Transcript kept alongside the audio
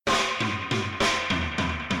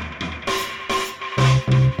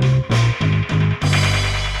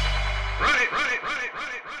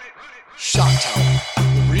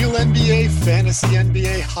Fantasy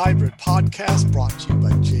NBA Hybrid Podcast brought to you by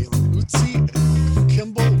Jalen Utsi and Michael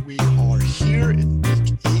Kimball. We are here in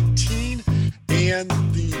week 18, and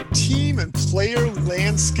the team and player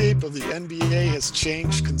landscape of the NBA has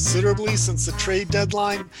changed considerably since the trade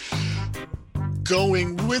deadline.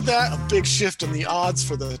 Going with that, a big shift in the odds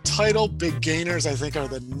for the title. Big gainers, I think, are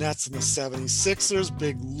the Nets and the 76ers.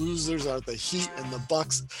 Big losers are the Heat and the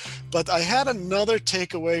Bucks. But I had another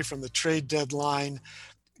takeaway from the trade deadline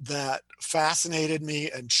that fascinated me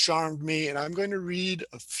and charmed me, and I'm going to read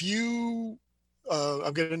a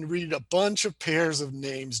bunch of pairs of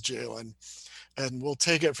names, Jalen, and we'll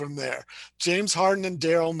take it from there. James Harden and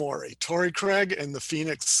Daryl Morey, Torrey Craig and the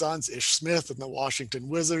Phoenix Suns, Ish Smith and the Washington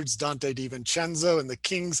Wizards, Dante DiVincenzo and the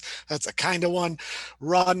Kings, that's a kind of one,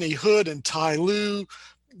 Rodney Hood and Ty Lue,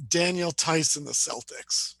 Daniel Tice and the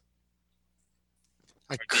Celtics.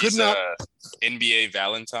 NBA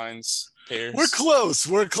Valentine's pairs?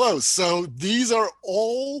 We're close. So these are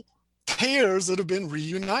all pairs that have been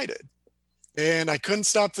reunited. And I couldn't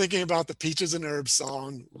stop thinking about the Peaches and Herbs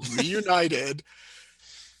song, Reunited.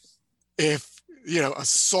 If, a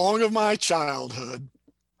song of my childhood,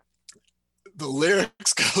 the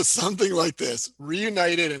lyrics go something like this: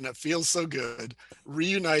 reunited and it feels so good.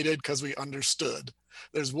 Reunited because we understood.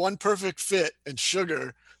 There's one perfect fit, and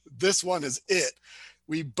sugar, this one is it.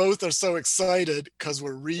 We both are so excited because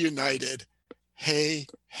we're reunited. Hey,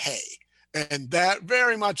 hey. And that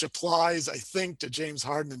very much applies, I think, to James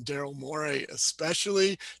Harden and Daryl Morey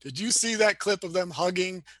especially. Did you see that clip of them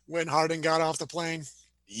hugging when Harden got off the plane?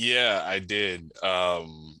 Yeah, I did. I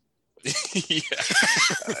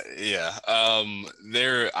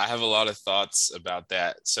have a lot of thoughts about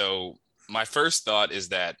that. So my first thought is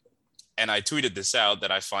that, and I tweeted this out,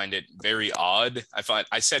 that I find it very odd.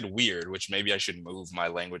 I said weird, which maybe I should move my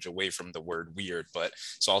language away from the word weird, but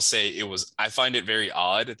so I'll say I find it very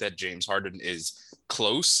odd that James Harden is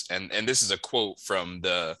close. And this is a quote from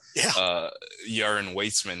the Yaron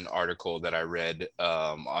Weitzman article that I read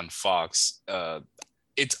on Fox.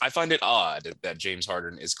 I find it odd that James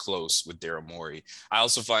Harden is close with Daryl Morey. I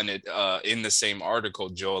also find it in the same article,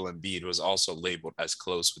 Joel Embiid was also labeled as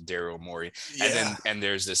close with Daryl Morey. Yeah. And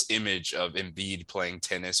there's this image of Embiid playing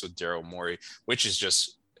tennis with Daryl Morey, which is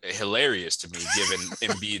just hilarious to me, given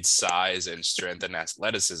Embiid's size and strength and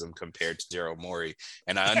athleticism compared to Daryl Morey.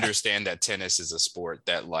 And I understand that tennis is a sport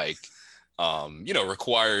that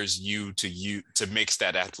requires you to mix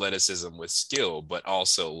that athleticism with skill, but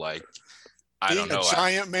also I don't know. Being a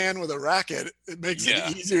giant man with a racket, it makes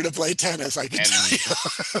it easier to play tennis, I can tell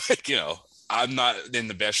you. I'm not in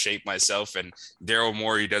the best shape myself, and Daryl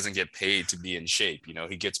Morey doesn't get paid to be in shape.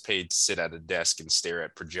 He gets paid to sit at a desk and stare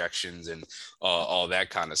at projections and all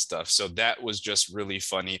that kind of stuff. So that was just really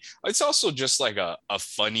funny. It's also just like a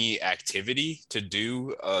funny activity to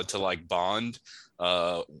do to bond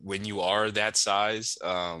when you are that size.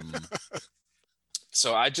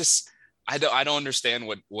 So I don't understand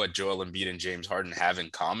what Joel Embiid and James Harden have in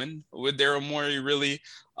common with Daryl Morey, really.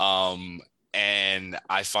 And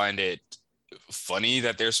I find it funny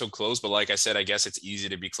that they're so close. But like I said, I guess it's easy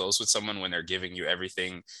to be close with someone when they're giving you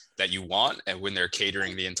everything that you want and when they're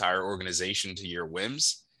catering the entire organization to your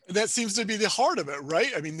whims. That seems to be the heart of it,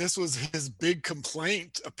 right? I mean, this was his big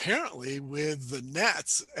complaint, apparently, with the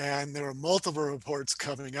Nets. And there were multiple reports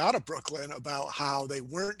coming out of Brooklyn about how they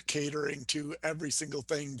weren't catering to every single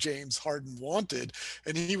thing James Harden wanted.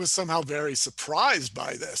 And he was somehow very surprised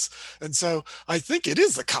by this. And so I think it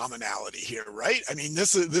is the commonality here, right? I mean,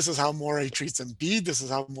 this is how Morey treats Embiid. This is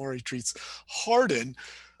how Morey treats Harden.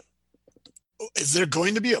 Is there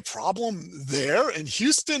going to be a problem there? In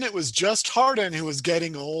Houston, it was just Harden who was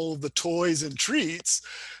getting all the toys and treats.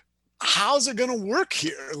 How's it going to work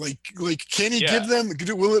here? Can he give them,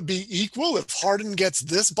 will it be equal? If Harden gets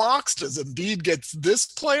this box, does Embiid gets this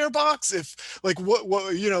player box? If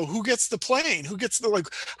who gets the plane? Who gets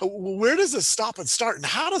where does this stop and start? And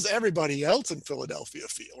how does everybody else in Philadelphia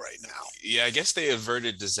feel right now? Yeah, I guess they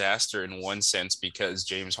averted disaster in one sense because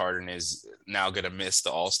James Harden is now going to miss the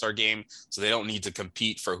All-Star game. So they don't need to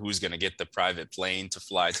compete for who's going to get the private plane to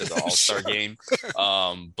fly to the All-Star game.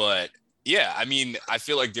 But yeah, I mean, I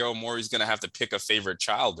feel like Daryl Morey's going to have to pick a favorite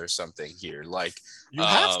child or something here. You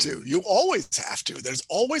have to. You always have to. There's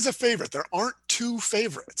always a favorite. There aren't two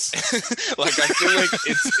favorites. I feel like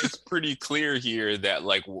it's pretty clear here that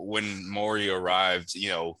when Morey arrived,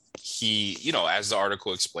 he, as the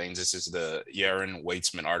article explains, this is the Yaron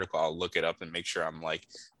Weitzman article. I'll look it up and make sure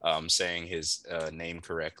I'm saying his name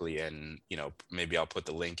correctly, and maybe I'll put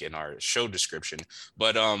the link in our show description.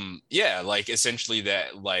 But essentially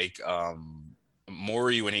that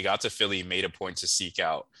Morey, when he got to Philly, made a point to seek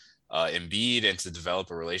out Embiid and to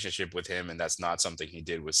develop a relationship with him. And that's not something he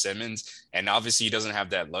did with Simmons. And obviously, he doesn't have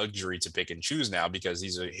that luxury to pick and choose now because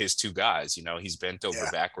these are his two guys. You know, he's bent over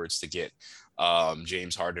Yeah. backwards to get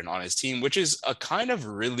James Harden on his team, which is a kind of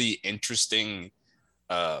really interesting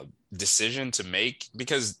uh, decision to make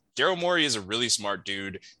because Daryl Morey is a really smart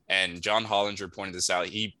dude, and John Hollinger pointed this out.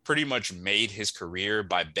 He pretty much made his career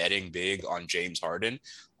by betting big on James Harden,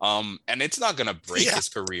 and it's not going to break Yeah. his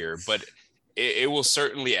career, but it will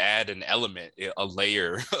certainly add an element, a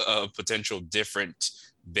layer of potential different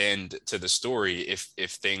bend to the story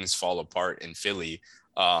if things fall apart in Philly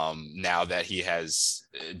now that he has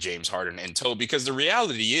James Harden in tow. Because the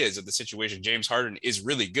reality is of the situation, James Harden is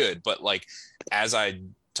really good, but like as I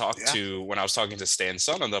talked Yeah. to when I was talking to Stan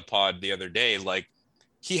Sun on the pod the other day, like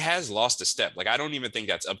he has lost a step. Like I don't even think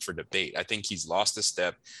that's up for debate. I think he's lost a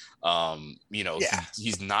step. You know, Yeah.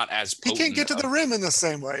 he's not as He can't potent get to the rim in the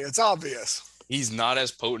same way. It's obvious. he's not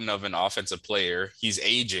as potent of an offensive player. He's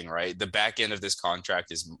aging, right? The back end of this contract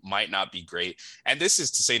is might not be great. And this is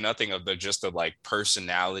to say nothing of the just the like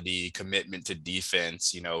personality, commitment to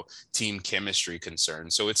defense, you know, team chemistry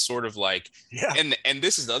concerns. So it's sort of like Yeah. and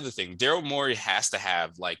this is the other thing. Daryl Morey has to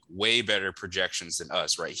have like way better projections than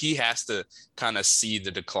us, right? He has to kind of see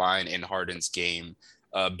the decline in Harden's game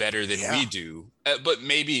better than Yeah. we do. But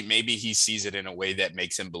maybe he sees it in a way that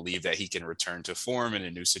makes him believe that he can return to form in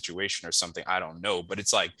a new situation or something. I don't know. But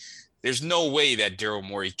it's like there's no way that Daryl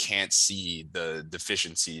Morey can't see the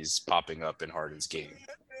deficiencies popping up in Harden's game.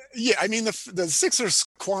 Yeah, I mean the Sixers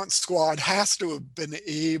quant squad has to have been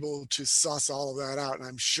able to suss all of that out, and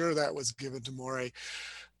I'm sure that was given to Morey.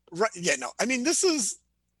 Right? Yeah, no, I mean this is.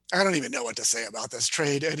 I don't even know what to say about this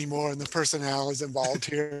trade anymore and the personalities involved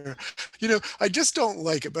here. I just don't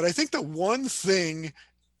like it. But I think the one thing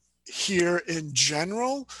here in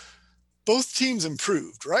general, both teams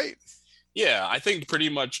improved, right? Yeah, I think pretty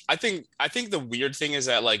much. I think the weird thing is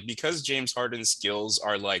that like because James Harden's skills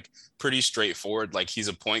are like pretty straightforward, like he's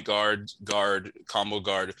a point guard, combo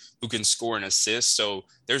guard who can score and assist. So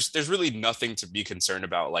there's really nothing to be concerned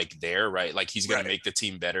about like there, right? Like he's gonna Right. make the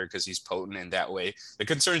team better because he's potent in that way. The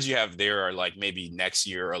concerns you have there are like maybe next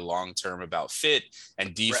year or long term about fit and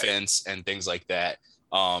Right. defense and things like that.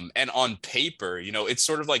 And on paper, you know, it's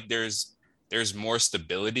sort of like there's more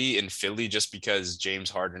stability in Philly just because James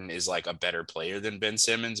Harden is like a better player than Ben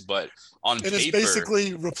Simmons. But on And it's paper,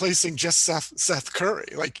 basically replacing just Seth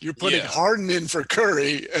Curry. Like you're putting yeah, Harden in for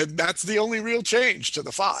Curry, and that's the only real change to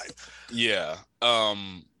the five. yeah.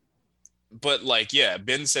 But like, yeah,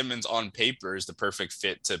 Ben Simmons on paper is the perfect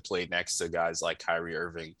fit to play next to guys like Kyrie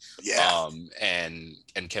Irving, Yeah. and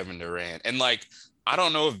Kevin Durant. And like, I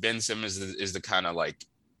don't know if Ben Simmons is the kind of like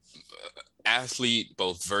athlete,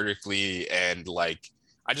 both vertically and like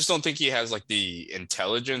I just don't think he has like the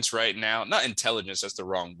intelligence right now. Not intelligence, that's the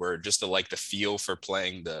wrong word. Just the like the feel for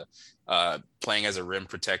playing as a rim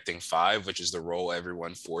protecting five, which is the role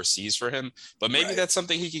everyone foresees for him. But maybe Right. that's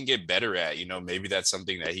something he can get better at. You know, maybe that's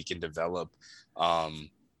something that he can develop. Um,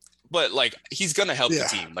 but like he's gonna help the Yeah.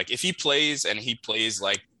 team. Like if he plays and he plays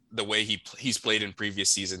like the way he's played in previous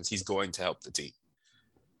seasons, he's going to help the team.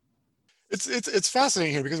 It's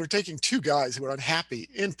fascinating here because we're taking two guys who are unhappy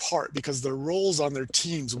in part because their roles on their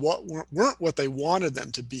teams weren't what they wanted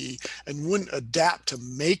them to be and wouldn't adapt to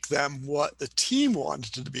make them what the team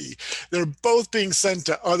wanted to be. They're both being sent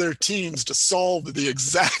to other teams to solve the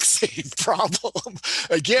exact same problem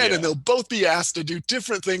again, and Yeah, they'll both be asked to do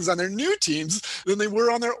different things on their new teams than they were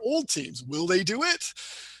on their old teams. Will they do it?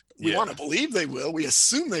 We want yeah, to believe they will. We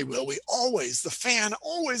assume they will. The fan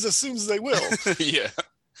always assumes they will. yeah,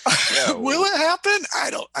 yeah. Will it happen?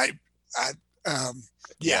 I um,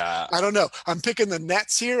 yeah, Yeah, I don't know. I'm picking the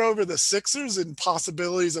Nets here over the Sixers and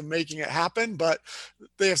possibilities of making it happen, but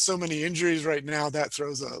they have so many injuries right now that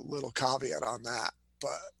throws a little caveat on that.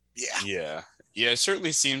 But yeah, yeah, yeah. It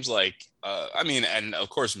certainly seems like, I mean, and of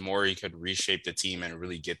course, Morey could reshape the team and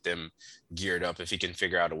really get them geared up if he can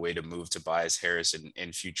figure out a way to move Tobias Harris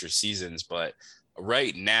in future seasons. But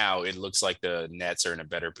right now, it looks like the Nets are in a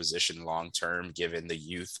better position long term, given the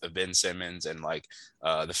youth of Ben Simmons and like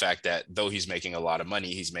the fact that though he's making a lot of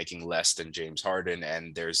money, he's making less than James Harden,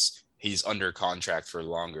 and he's under contract for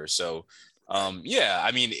longer. So right. yeah,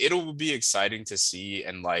 I mean, it'll be exciting to see.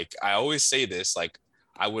 And like, I always say this, like,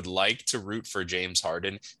 I would like to root for James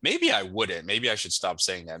Harden. Maybe I wouldn't. Maybe I should stop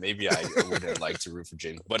saying that. Maybe I wouldn't like to root for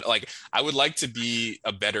James, but like, I would like to be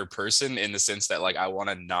a better person in the sense that like, I want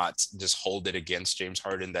to not just hold it against James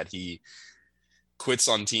Harden that he quits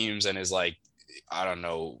on teams and is like, I don't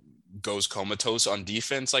know, goes comatose on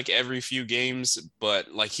defense like every few games,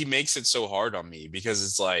 but like he makes it so hard on me because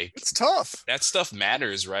it's like It's tough. that stuff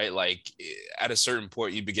matters, right? Like at a certain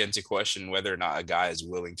point, you begin to question whether or not a guy is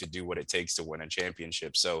willing to do what it takes to win a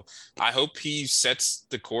championship. So I hope he sets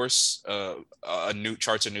the course,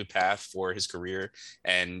 charts a new path for his career,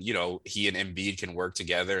 and he and Embiid can work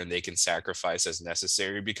together and they can sacrifice as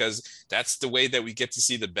necessary because that's the way that we get to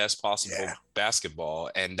see the best possible Yeah. basketball,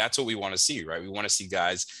 and that's what we want to see, right? We want to see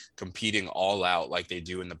guys competing all out like they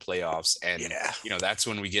do in the playoffs, and Yeah. that's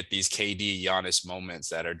when we get these KD Giannis moments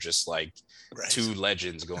that are just like Right. two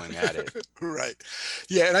legends going at it. Right.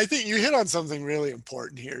 Yeah. And I think you hit on something really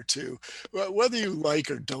important here, too. Whether you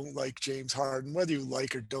like or don't like James Harden, whether you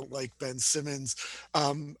like or don't like Ben Simmons,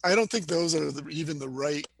 I don't think those are even the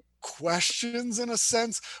right questions in a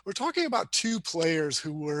sense. We're talking about two players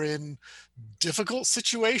who were in difficult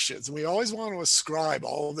situations, and we always want to ascribe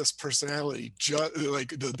all of this personality, like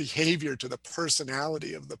the behavior, to the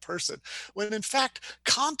personality of the person, when in fact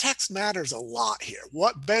context matters a lot here.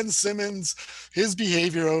 What Ben Simmons, his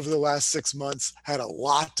behavior over the last 6 months had a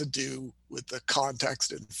lot to do with the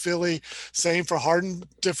context in Philly. Same for Harden,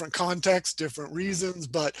 different context, different reasons,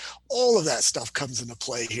 but all of that stuff comes into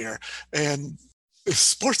play here. And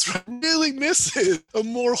sports really misses a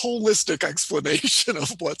more holistic explanation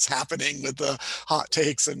of what's happening with the hot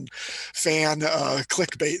takes and fan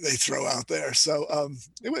clickbait they throw out there. So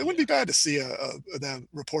it wouldn't be bad to see the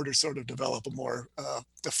reporters sort of develop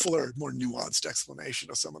a fuller, more nuanced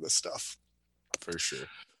explanation of some of this stuff. For sure.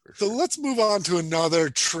 So let's move on to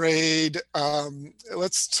another trade.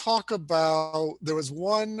 Let's talk about, there was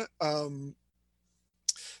one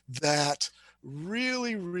that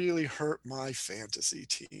really, really hurt my fantasy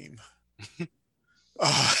team.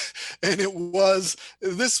 And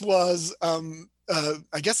this was,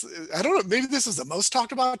 I guess, I don't know, maybe this is the most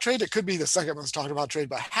talked about trade. It could be the second most talked about trade,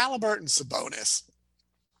 but Halliburton Sabonis.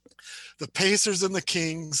 The Pacers and the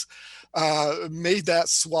Kings made that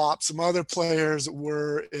swap. Some other players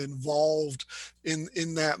were involved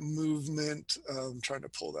in that movement. I'm trying to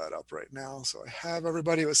pull that up right now. So I have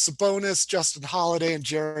everybody. It was Sabonis, Justin Holiday, and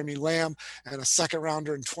Jeremy Lamb, and a second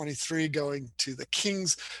rounder in 23 going to the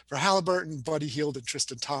Kings for Halliburton, Buddy Hield, and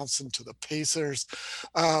Tristan Thompson to the Pacers.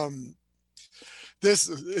 And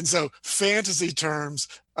so fantasy terms,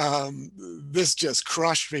 this just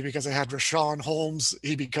crushed me because I had Rashawn Holmes.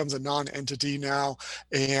 He becomes a non-entity now.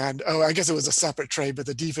 And, I guess it was a separate trade, but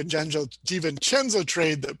the DiVincenzo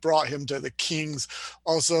trade that brought him to the Kings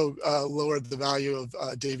also lowered the value of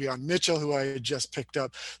Davion Mitchell, who I had just picked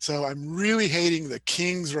up. So I'm really hating the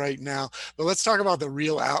Kings right now. But let's talk about the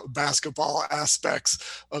real basketball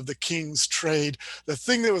aspects of the Kings trade. The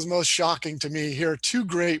thing that was most shocking to me, here are two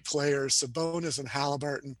great players, Sabonis and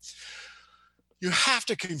Halliburton. You have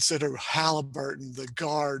to consider Halliburton, the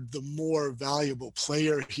guard, the more valuable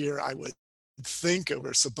player here, I would think, over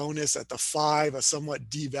Sabonis at the 5, a somewhat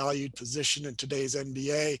devalued position in today's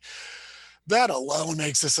NBA. That alone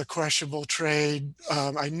makes this a questionable trade.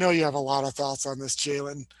 I know you have a lot of thoughts on this,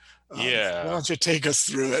 Jalen. Yeah. Why don't you take us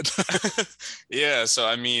through it? Yeah. So,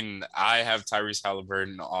 I mean, I have Tyrese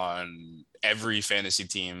Halliburton on every fantasy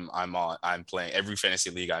team I'm playing, every fantasy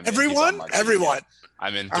league I'm in. Everyone.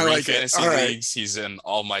 I'm in 3 fantasy leagues. He's in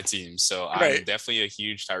all my teams. So I'm definitely a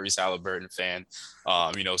huge Tyrese Halliburton fan.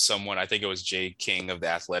 Someone, I think it was Jay King of The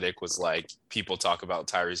Athletic, was like, people talk about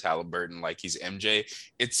Tyrese Halliburton like he's MJ.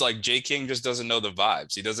 It's like Jay King just doesn't know the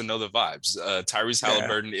vibes. He doesn't know the vibes. Tyrese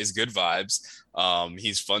Halliburton is good vibes.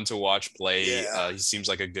 He's fun to watch play. He seems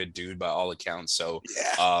like a good dude by all accounts. So,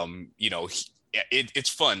 it's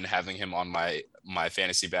fun having him on my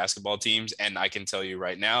fantasy basketball teams. And I can tell you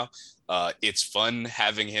right now, it's fun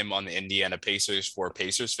having him on the Indiana Pacers for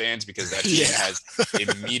Pacers fans, because that team has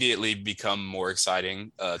immediately become more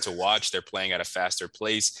exciting to watch. They're playing at a faster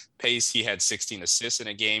pace. He had 16 assists in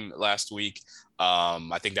a game last week.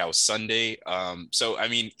 I think that was Sunday. So, I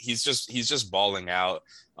mean, he's just balling out.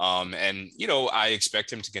 I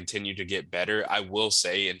expect him to continue to get better. I will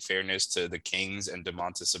say, in fairness to the Kings and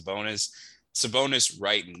Domantas Sabonis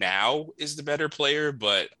right now is the better player,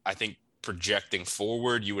 but I think projecting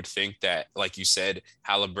forward, you would think that, like you said,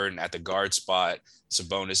 Halliburton at the guard spot,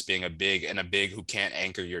 Sabonis being a big who can't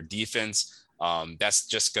anchor your defense, that's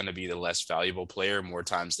just going to be the less valuable player more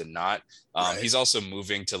times than not. He's also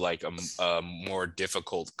moving to like a more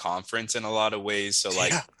difficult conference in a lot of ways. So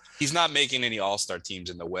he's not making any all-star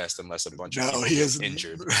teams in the West unless a bunch of people get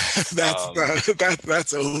injured.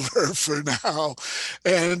 That's over for now.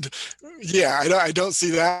 And I don't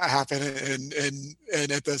see that happening. And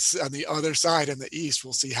on the other side, in the East,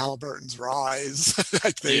 we'll see Halliburton's rise,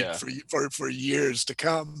 I think, for years to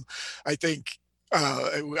come. I think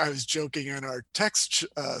I was joking in our text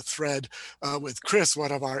thread with Chris,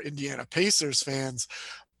 one of our Indiana Pacers fans,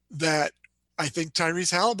 that I think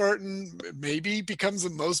Tyrese Halliburton maybe becomes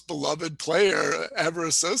the most beloved player ever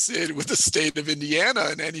associated with the state of Indiana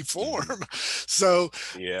in any form. Mhm. So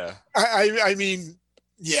Yeah. I mean,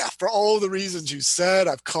 yeah, for all the reasons you said,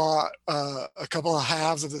 I've caught a couple of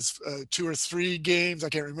halves of this 2 or 3 games. I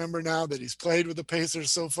can't remember now that he's played with the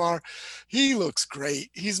Pacers so far. He looks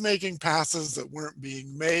great. He's making passes that weren't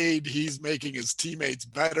being made. He's making his teammates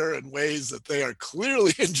better in ways that they are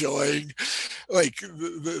clearly enjoying. Like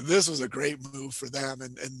this was a great move for them,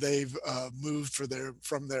 and they've moved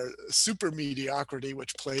from their super mediocrity,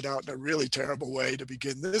 which played out in a really terrible way to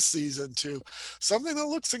begin this season, to something that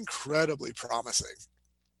looks incredibly promising.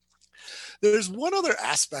 There's one other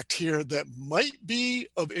aspect here that might be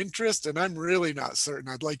of interest, and I'm really not certain.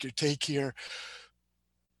 I'd like your take here.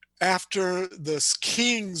 After the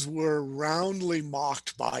Kings were roundly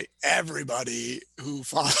mocked by everybody who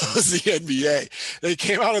follows the NBA, they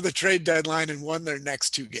came out of the trade deadline and won their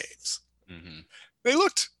next 2 games. Hmm. They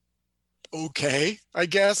looked okay, I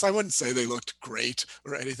guess. I wouldn't say they looked great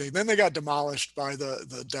or anything. Then they got demolished by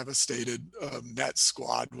the devastated Nets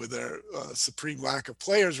squad with their supreme lack of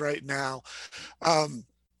players right now. Um,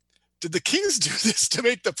 did the Kings do this to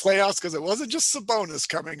make the playoffs? Because it wasn't just Sabonis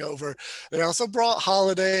coming over. They also brought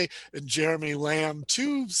Holiday and Jeremy Lamb,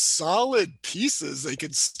 2 solid pieces they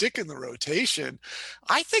can stick in the rotation.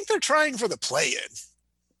 I think they're trying for the play-in.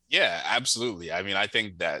 Yeah, absolutely. I mean, I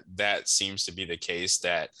think that that seems to be the case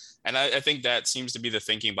that, and I think that seems to be the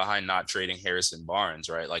thinking behind not trading Harrison Barnes,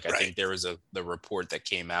 right? Like, I Right, think there was the report that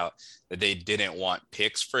came out that they didn't want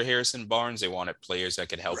picks for Harrison Barnes. They wanted players that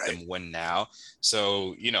could help right. them win now.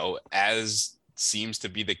 So, as seems to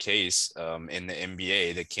be the case in the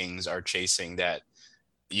NBA, the Kings are chasing that,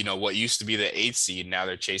 what used to be the 8th seed. Now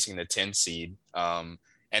they're chasing the 10th seed. And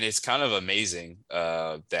it's kind of amazing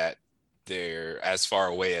that they're as far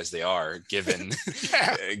away as they are, given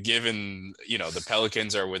Yeah, given the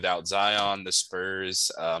Pelicans are without Zion. The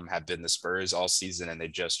Spurs have been the Spurs all season, and they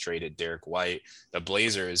just traded Derek White. The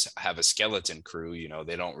Blazers have a skeleton crew.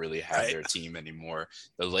 They don't really have right. their team anymore.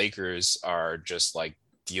 The Lakers are just like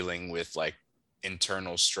dealing with like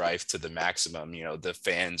internal strife to the maximum. The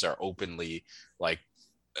fans are openly like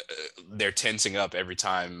they're tensing up every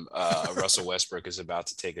time Russell Westbrook is about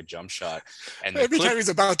to take a jump shot. And the Every clip time he's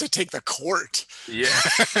about to take the court. Yeah.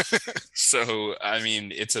 So, I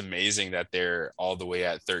mean, it's amazing that they're all the way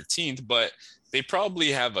at 13th, but they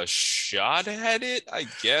probably have a shot at it, I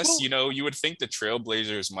guess. Well, You would think the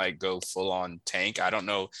Trailblazers might go full on tank. I don't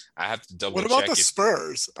know. I have to double what about check the if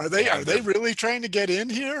Spurs? Are they they are have their. they really trying to get in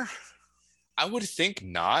here? I would think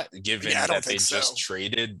not, Yeah, I given don't that they think just so.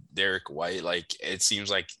 traded Derek White. Like, it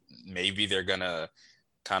seems like maybe they're gonna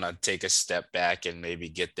kind of take a step back and maybe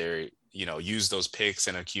get their, use those picks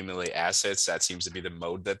and accumulate assets. That seems to be the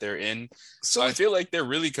mode that they're in. So So I it, feel like they're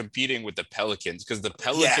really competing with the Pelicans, because the yeah,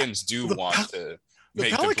 Pelicans do the want to the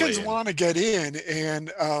make the Pelicans play in. want to get in,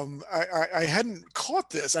 and I hadn't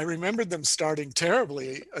caught this. I remembered them starting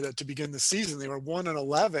terribly to begin the season. They were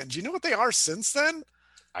 1-11. Do you know what they are since then?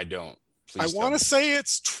 I don't. I Please tell want to me. say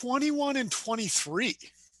it's 21-23.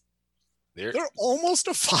 They're They're almost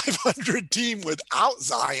a 500 team without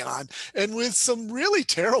Zion and with some really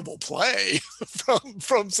terrible play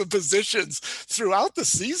from some positions throughout the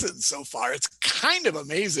season so far. It's kind of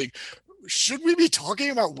amazing. Should we be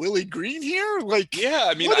talking about Willie Green here? Like, Yeah,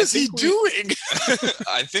 I mean, what I is he think we doing?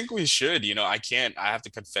 I think we should. I have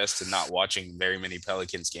to confess to not watching very many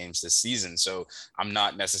Pelicans games this season. So I'm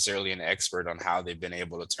not necessarily an expert on how they've been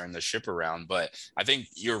able to turn the ship around. But I think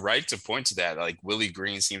you're right to point to that. Like, Willie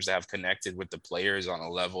Green seems to have connected with the players on a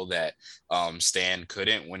level that Stan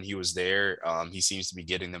couldn't when he was there. He seems to be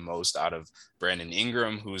getting the most out of Brandon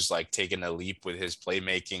Ingram, who's like taking a leap with his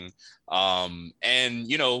playmaking. And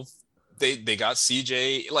they got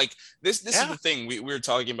CJ. Like, this is Yeah, the thing. We were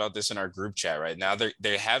talking about this in our group chat right now.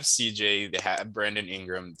 They have CJ, they have Brandon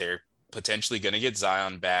Ingram, they're potentially going to get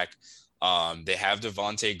Zion back. They have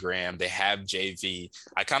Devonte Graham, they have JV.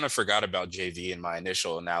 I kind of forgot about JV in my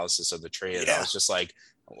initial analysis of the trade. I yeah. was just like,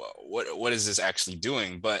 what is this actually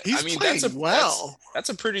doing? But I He's mean, playing that's well. that's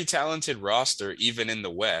a pretty talented roster, even in the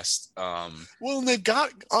West. Well, and they've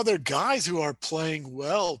got other guys who are playing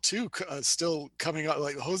well too, still coming up.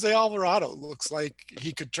 Like Jose Alvarado looks like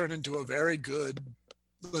he could turn into a very good,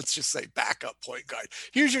 let's just say, backup point guard.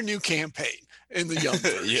 Here's your new campaign in the young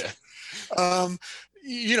version. Yeah. Um,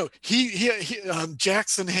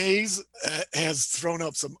 Jackson Hayes has thrown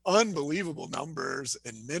up some unbelievable numbers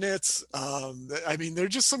in minutes. I mean, they're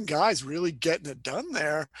just some guys really getting it done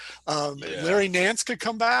there. Yeah. Larry Nance could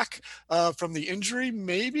come back from the injury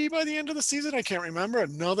maybe by the end of the season. I can't remember.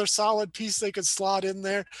 Another solid piece they could slot in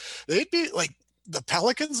there. They'd be like the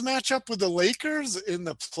Pelicans match up with the Lakers in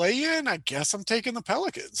the play-in. I guess I'm taking the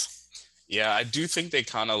Pelicans. Yeah, I do think they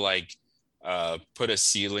kind of like put a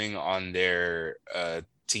ceiling on their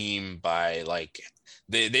team by like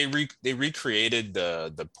they recreated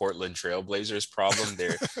the Portland Trailblazers problem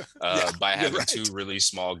there Yeah, by you're having two right. really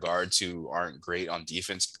small guards who aren't great on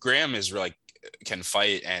defense. Graham is like can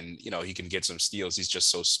fight and he can get some steals. He's just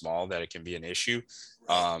so small that it can be an issue.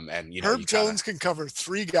 Right. And you Herb kind of Jones can cover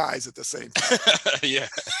three guys at the same time. yeah,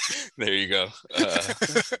 there you go.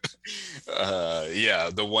 Yeah,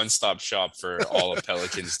 the one-stop shop for all of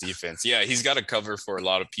Pelicans defense. Yeah, he's got to cover for a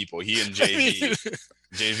lot of people. He and I JV. mean,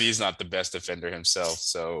 JV is not the best defender himself,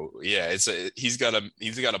 so yeah, he's got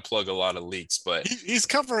to plug a lot of leaks. But he's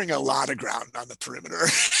covering a lot of ground on the perimeter.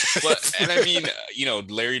 and I mean,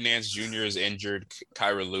 Larry Nance Jr. is injured,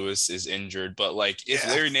 Kyra Lewis is injured, but like if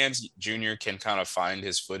Yeah, Larry Nance Jr. can kind of find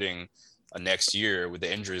his footing next year with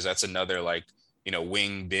the injuries, that's another like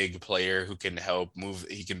wing big player who can help move.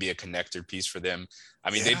 He can be a connector piece for them. I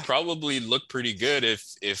mean, they'd yeah. probably look pretty good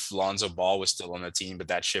if Lonzo Ball was still on the team, but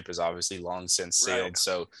that ship has obviously long since Right. sailed.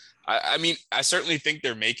 So I mean, I certainly think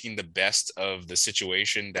they're making the best of the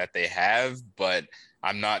situation that they have, but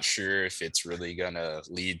I'm not sure if it's really gonna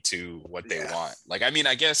lead to what they Yeah. want. Like, I mean,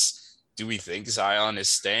 I guess, do we think Zion is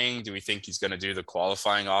staying? Do we think he's gonna do the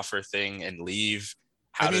qualifying offer thing and leave?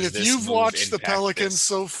 I How mean, does if this you've move watched the impact Pelicans this?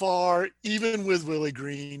 so far, even with Willie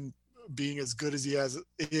Green being as good as he has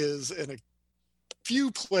is, and a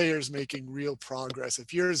few players making real progress,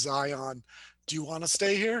 if you're Zion, do you want to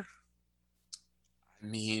stay here? I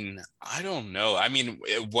mean, I don't know. I mean,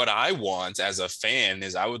 what I want as a fan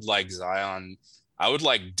is I would like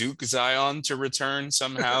Duke Zion to return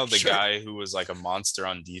somehow, the Sure. guy who was like a monster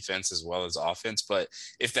on defense as well as offense. But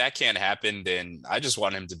if that can't happen, then I just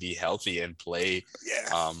want him to be healthy and play.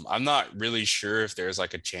 Yeah. I'm not really sure if there's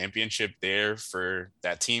like a championship there for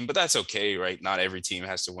that team, but that's okay, right? Not every team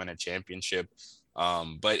has to win a championship.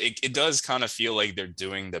 But it does kind of feel like they're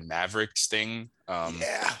doing the Mavericks thing.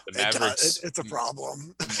 Yeah. The It does. Mavericks It's a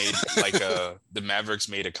problem. the Mavericks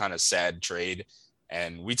made a kind of sad trade.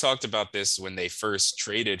 And we talked about this when they first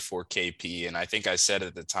traded for KP. And I think I said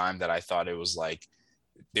at the time that I thought it was like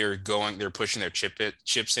they're pushing their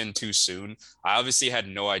chips in too soon. I obviously had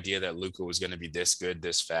no idea that Luka was going to be this good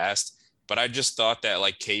this fast, but I just thought that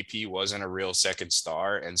like KP wasn't a real second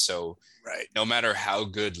star. And so Right. no matter how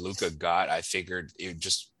good Luka got, I figured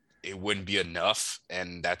it wouldn't be enough,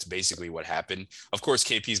 and that's basically what happened. Of course,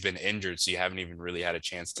 KP's been injured, so you haven't even really had a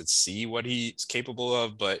chance to see what he's capable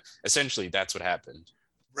of. But essentially, that's what happened.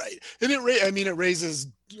 Right. And it raises,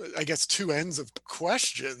 I guess, two ends of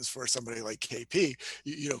questions for somebody like KP.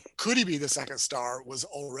 Could he be the second star was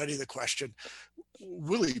already the question.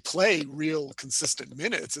 Will he play real consistent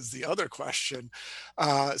minutes is the other question.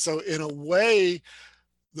 So in a way,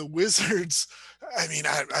 the Wizards, I mean,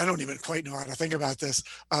 I don't even quite know how to think about this.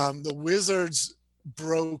 The Wizards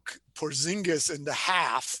broke Porzingis into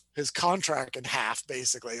half, his contract in half,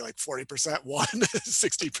 basically, like 40% one,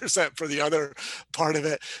 60% for the other part of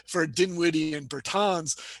it for Dinwiddie and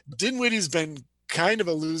Bertans. Dinwiddie's been kind of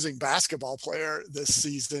a losing basketball player this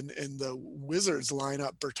season in the Wizards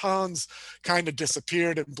lineup. Bertans kind of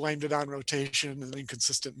disappeared and blamed it on rotation and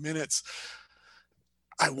inconsistent minutes.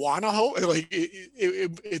 I want to hope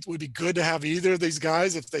it would be good to have either of these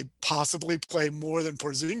guys if they possibly play more than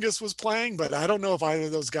Porzingis was playing, but I don't know if either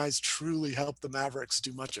of those guys truly help the Mavericks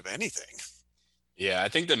do much of anything. Yeah, I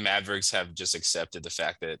think the Mavericks have just accepted the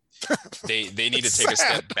fact that they need to It's take a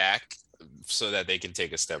sad. step back so that they can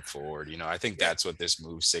take a step forward. I think Yeah, that's what this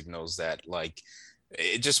move signals, that like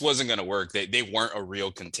it just wasn't going to work. They weren't a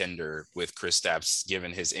real contender with Kristaps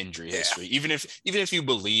given his injury yeah, history. Even if you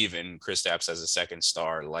believe in Kristaps as a second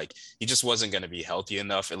star, like he just wasn't going to be healthy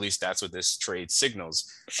enough. At least that's what this trade signals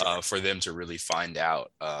sure. for them to really find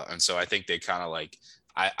out. And so I think they kind of like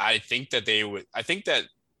I think that they would. I think that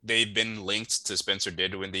they've been linked to Spencer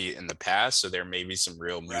Dinwiddie in the past, so there may be some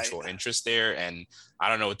real Right. mutual interest there. And I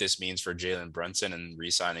don't know what this means for Jalen Brunson and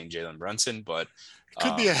re-signing Jalen Brunson, but It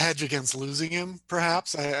could be a um, hedge against losing him,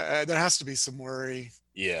 perhaps. There has to be some worry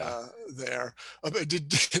yeah, there. I don't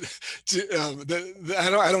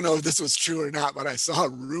know if this was true or not, but I saw a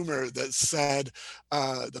rumor that said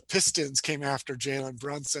the Pistons came after Jalen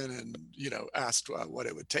Brunson and asked what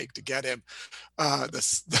it would take to get him.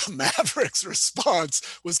 The Mavericks' response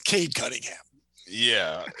was Cade Cunningham.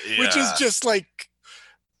 Yeah, which is yeah. just like,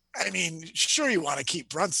 I mean, sure, you want to keep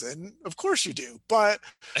Brunson, of course you do, but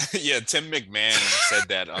Yeah, Tim McMahon said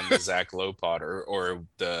that on the Zach Lowe pod or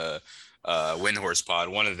the Windhorse pod,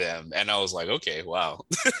 one of them. And I was like, okay, wow.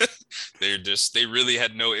 They really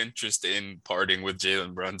had no interest in parting with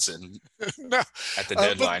Jalen Brunson no, at the but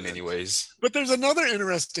deadline, anyways. there's another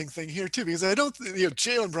interesting thing here too, because I don't,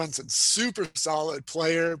 Jalen Brunson, super solid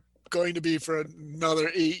player, going to be for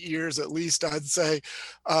another 8 years at least, I'd say.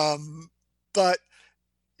 But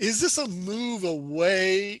is this a move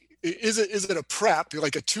away? Is it a prep,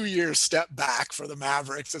 like a 2 year step back for the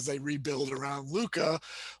Mavericks as they rebuild around Luka,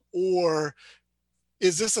 or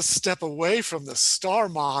is this a step away from the star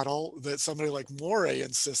model that somebody like Morey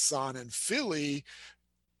insists on in Philly,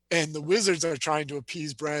 and the Wizards are trying to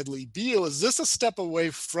appease Bradley Beal? Is this a step away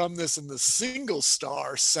from this in the single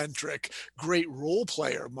star centric great role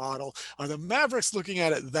player model? Are the Mavericks looking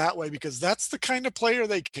at it that way because that's the kind of player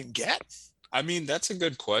they can get? I mean, that's a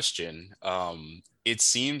good question. It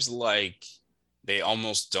seems like they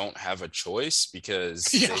almost don't have a choice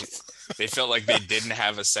because Yeah. they felt like they didn't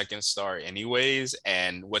have a second star anyways,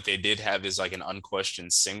 and what they did have is like an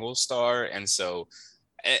unquestioned single star, and so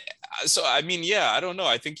eh, so I mean, yeah, I don't know.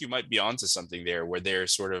 I think you might be onto something there where they're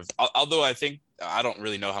sort of, although I think I don't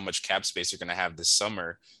really know how much cap space they're going to have this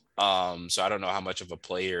summer. So I don't know how much of a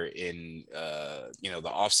player in the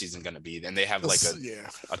off season going to be. And they have like Yeah.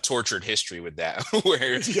 a tortured history with that,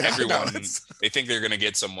 where Yeah, no, everyone they think they're going to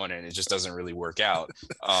get someone and it just doesn't really work out.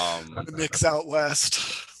 the Knicks out west.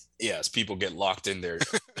 Yes, people get locked in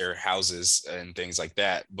their houses and things like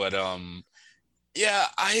that. But yeah,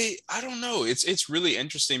 I don't know. It's really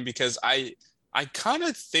interesting because I kind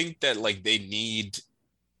of think that like they need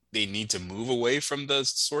to move away from the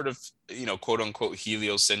sort of, quote unquote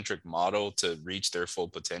heliocentric model to reach their full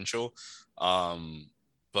potential. Um,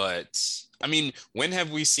 but I mean, when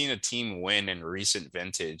have we seen a team win in recent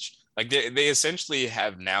vintage? Like they essentially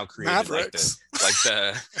have now created Mavericks. like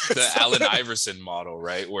the Allen Iverson model,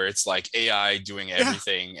 right? Where it's like AI doing Yeah.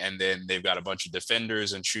 everything, and then they've got a bunch of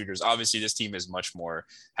defenders and shooters. Obviously, this team is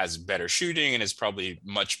has better shooting and is probably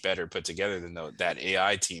much better put together than that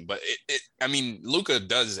AI team. But I mean, Luka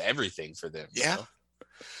does everything for them. Yeah.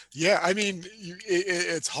 Yeah. I mean,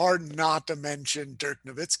 it's hard not to mention Dirk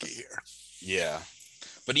Nowitzki here. Yeah.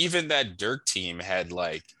 But even that Dirk team had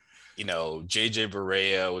like, JJ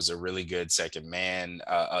Barea was a really good second man,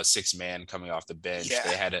 a six man coming off the bench. Yeah.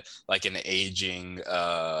 They had an aging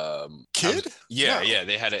kid.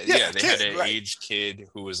 They had kid, an right. aged kid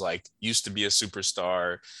who was like used to be a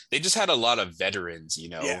superstar. They just had a lot of veterans,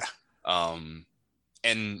 Yeah.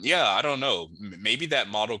 And yeah, I don't know. Maybe that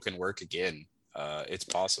model can work again. It's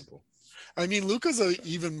possible. I mean, Luka's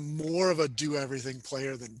even more of a do everything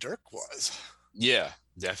player than Dirk was. Yeah,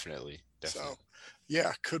 definitely. So,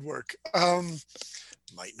 yeah, could work.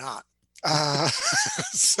 Might not.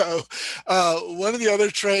 So, one of the other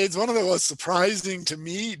trades, one of the most surprising to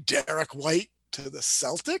me, Derek White to the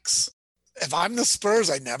Celtics. If I'm the Spurs,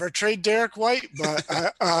 I never trade Derek White, but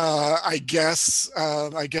I guess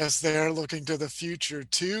they're looking to the future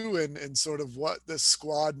too, and sort of what this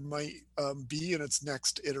squad might be in its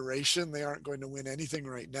next iteration. They aren't going to win anything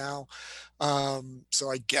right now, so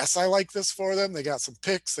I guess I like this for them. They got some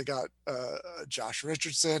picks. They got Josh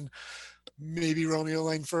Richardson. Maybe Romeo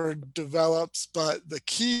Langford develops, but the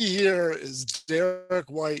key here is Derek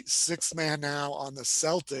White, sixth man now on the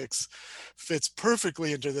Celtics, fits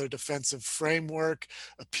perfectly into their defensive framework,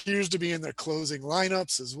 appears to be in their closing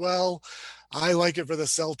lineups as well. I like it for the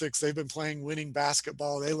Celtics. They've been playing winning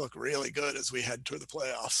basketball. They look really good as we head toward the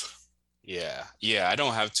playoffs. Yeah, I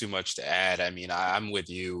don't have too much to add. I mean, I'm with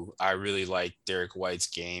you. I really like Derek White's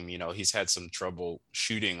game. He's had some trouble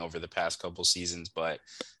shooting over the past couple seasons, but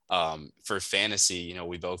for fantasy,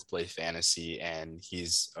 we both play fantasy, and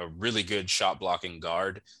he's a really good shot blocking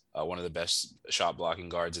guard, one of the best shot blocking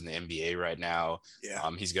guards in the NBA right now. Yeah.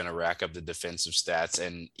 He's going to rack up the defensive stats,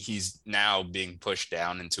 and he's now being pushed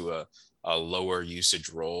down into a lower usage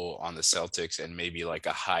role on the Celtics and maybe like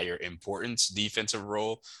a higher importance defensive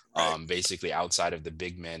role. Right. Basically outside of the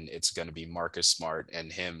big men, it's going to be Marcus Smart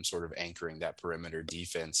and him sort of anchoring that perimeter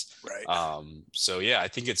defense. Right. So yeah, I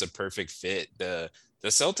think it's a perfect fit. The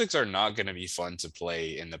Celtics are not going to be fun to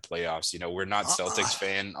play in the playoffs. We're not Celtics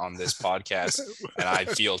fan on this podcast, and I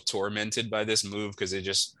feel tormented by this move because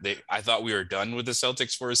I thought we were done with the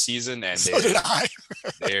Celtics for a season, and so did I.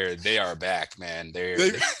 they are back, man.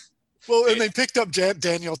 Well, and they picked up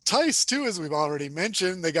Daniel Tice too, as we've already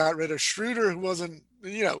mentioned. They got rid of Schroeder, who wasn't,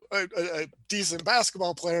 a decent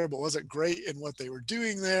basketball player, but wasn't great in what they were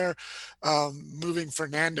doing there. Moving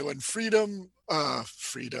Fernando and Freedom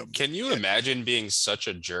freedom. Can you imagine being such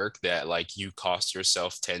a jerk that like you cost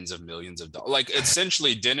yourself tens of millions of dollars? Like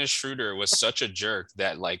essentially Dennis Schroeder was such a jerk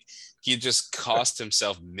that like he just cost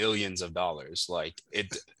himself millions of dollars. Like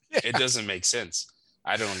it Yeah. doesn't make sense.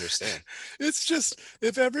 I don't understand. It's just,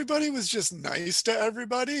 if everybody was just nice to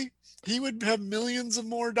everybody, he would have millions of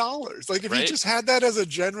more dollars. Like if he Right? just had that as a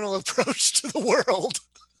general approach to the world.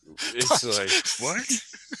 It's But like, what?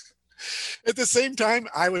 at the same time,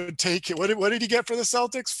 I would take it. What did he get for the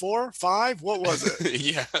Celtics? 4, 5? What was it?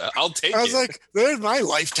 Yeah, I'll I take was it. like, there's my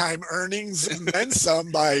lifetime earnings and then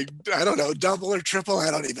some by, I don't know, double or triple. I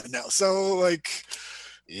don't even know. So like,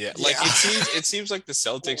 Yeah, like yeah. it seems like the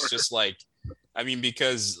Celtics just like I mean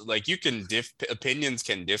because like you can opinions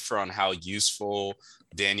can differ on how useful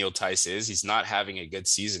Daniel Tice is. He's not having a good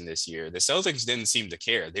season this year. The Celtics didn't seem to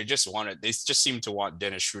care. They just seem to want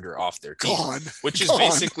Dennis Schroeder off their team, Gone. which is Gone.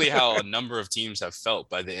 basically how a number of teams have felt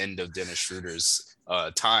by the end of Dennis Schroeder's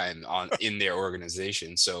time on in their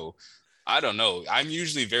organization. So I don't know. I'm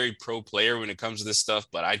usually very pro player when it comes to this stuff,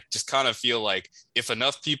 but I just kind of feel like if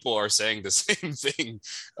enough people are saying the same thing,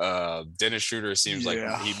 Dennis Schroeder seems like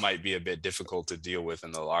Yeah. he might be a bit difficult to deal with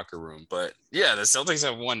in the locker room. But yeah, the Celtics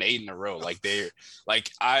have won 8 in a row. Like they,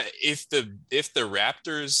 like I, if the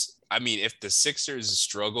Raptors, I mean, if the Sixers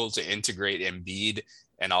struggle to integrate Embiid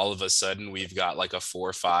and all of a sudden we've got like a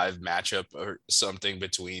 4-5 matchup or something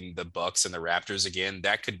between the Bucks and the Raptors again,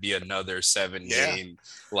 that could be another 7 Yeah. game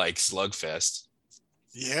like slugfest.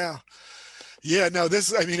 Yeah. Yeah. No,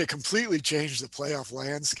 this, I mean, it completely changed the playoff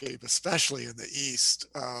landscape, especially in the East.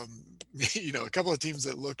 A couple of teams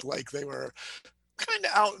that looked like they were kind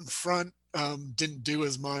of out in front didn't do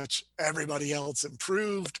as much. Everybody else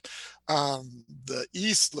improved. The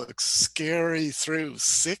East looks scary through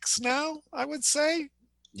 6 now, I would say.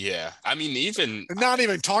 Yeah, I mean, even And not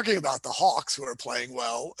even talking about the Hawks who are playing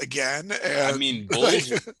well again, I and mean, like,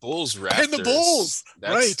 Bulls and the Raptors. Bulls,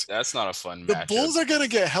 right? That's not a fun The matchup. Bulls are going to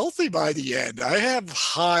get healthy by the end. I have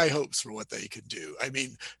high hopes for what they can do. I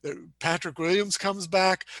mean, Patrick Williams comes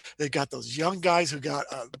back. They got those young guys who got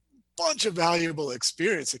a bunch of valuable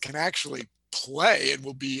experience that can actually play and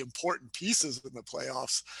will be important pieces in the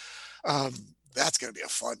playoffs. Um, that's going to be a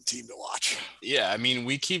fun team to watch. Yeah, I mean,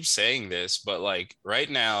 we keep saying this, but like right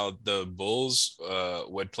now, the Bulls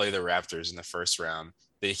would play the Raptors in the first round.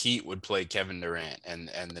 The Heat would play Kevin Durant and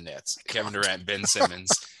the Nets. Kevin Durant, Ben Simmons,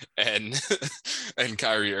 and and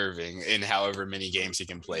Kyrie Irving in however many games he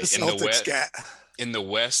can play. The Celtics get. In the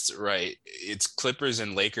West, right? It's Clippers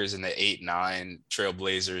and Lakers in the 8-9,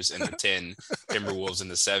 Trailblazers in the 10, Timberwolves in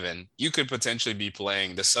the 7. You could potentially be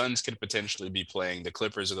playing the Suns could potentially be playing the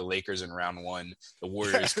Clippers or the Lakers in round 1. The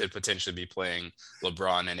Warriors could potentially be playing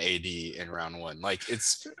LeBron and AD in round 1. Like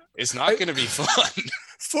it's not going to be fun.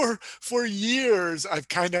 For years I've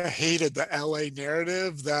kind of hated the LA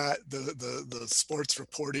narrative that the sports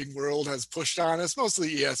reporting world has pushed on us,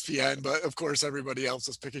 mostly ESPN, but of course everybody else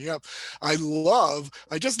is picking up. I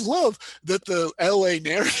just love that the LA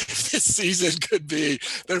narrative this season could be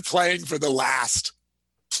they're playing for the last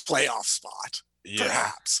playoff spot. Yeah.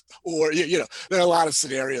 Perhaps, or there are a lot of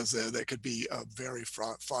scenarios there that could be very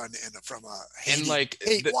fun and from a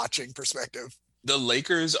hate watching perspective. The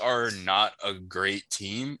Lakers are not a great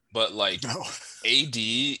team, but like No. AD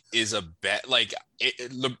is a bet. Like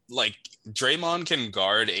like Draymond can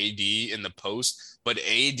guard AD in the post, but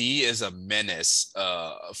AD is a menace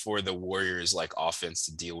for the Warriors like offense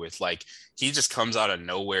to deal with. Like he just comes out of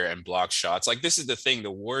nowhere and blocks shots. Like this is the thing,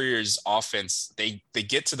 the Warriors offense, they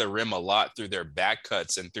get to the rim a lot through their back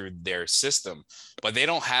cuts and through their system, but they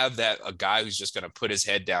don't have that a guy who's just going to put his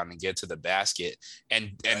head down and get to the basket.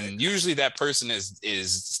 And usually that person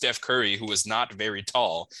is Steph Curry, who is not very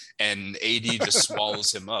tall, and AD just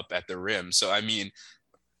swallows him up at the rim. So I mean,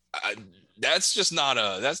 that's not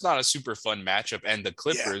a super fun matchup. And the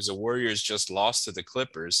Clippers, the Warriors just lost to the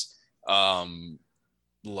Clippers.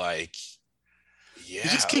 You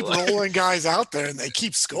just keep rolling guys out there and they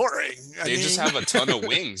keep scoring. They just have a ton of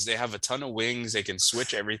wings. They have a ton of wings. They can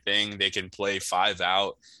switch everything. They can play 5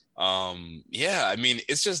 out. I mean,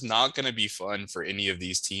 it's just not going to be fun for any of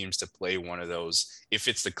these teams to play one of those. If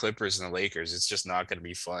it's the Clippers and the Lakers, it's just not going to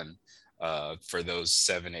be fun for those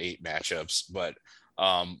 7-8 matchups. But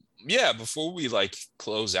before we like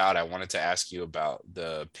close out, I wanted to ask you about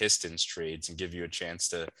the Pistons trades and give you a chance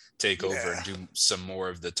to take over and do some more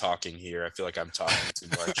of the talking here. I feel like I'm talking too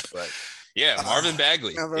much, but Marvin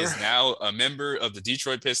Bagley is now a member of the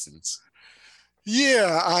Detroit Pistons.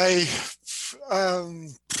 Yeah, I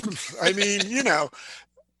mean,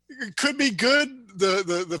 it could be good.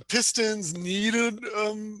 The Pistons needed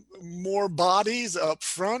more bodies up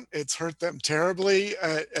front. It's hurt them terribly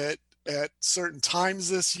at at certain times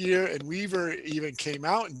this year. And Weaver even came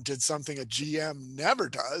out and did something a GM never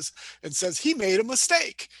does and says he made a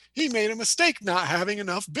mistake. He made a mistake not having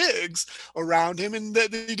enough bigs around him, and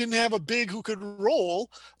that he didn't have a big who could roll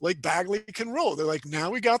like Bagley can roll. They're like, now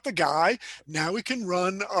we got the guy. Now we can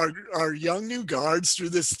run our young new guards through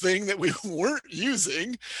this thing that we weren't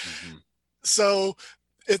using. Mm-hmm. So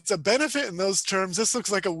it's a benefit in those terms. This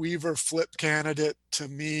looks like a Weaver flip candidate to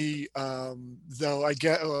me, though I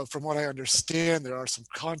get from what I understand, there are some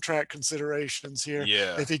contract considerations here.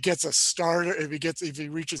 Yeah. If he gets a starter, if he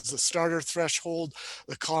reaches the starter threshold,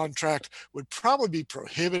 the contract would probably be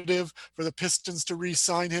prohibitive for the Pistons to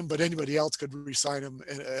re-sign him, but anybody else could re-sign him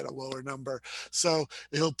at a lower number. So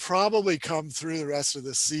he'll probably come through the rest of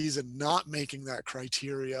the season not making that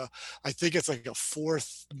criteria. I think it's like a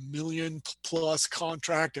 $4 million plus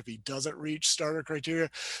contract if he doesn't reach starter criteria.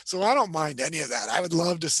 So I don't mind any of that. I would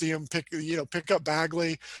love to see him pick up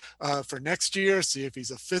Bagley for next year, see if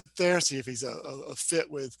he's a fit there, see if he's a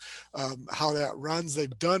fit with how that runs.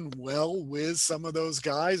 They've done well with some of those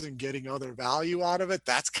guys and getting other value out of it.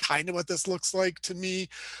 That's kind of what this looks like to me.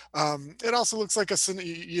 It also looks like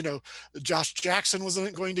Josh Jackson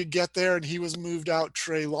wasn't going to get there and he was moved out.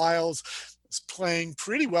 Trey Lyles is playing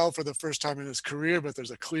pretty well for the first time in his career, but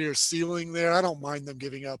there's a clear ceiling there. I don't mind them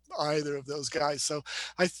giving up either of those guys. So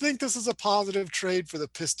I think this is a positive trade for the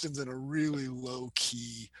Pistons in a really low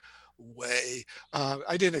key way.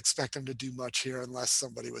 I didn't expect them to do much here unless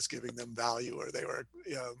somebody was giving them value or they were,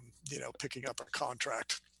 picking up a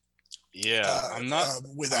contract. Yeah,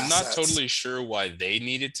 With I'm not assets. totally sure why they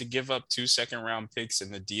needed to give up 2 second-round picks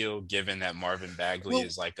in the deal, given that Marvin Bagley Well,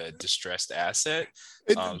 is like a distressed asset.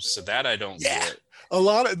 it, So that I don't yeah, get. a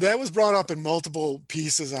lot of that was brought up in multiple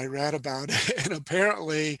pieces I read about it, and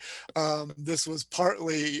apparently this was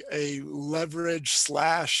partly a leverage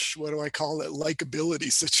slash, what do I call it,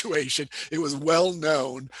 likability situation. It was well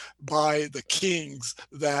known by the Kings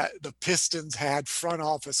that the Pistons had front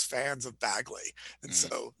office fans of Bagley, and Mm.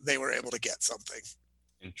 so they were able to get something.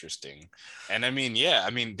 Interesting. And I mean,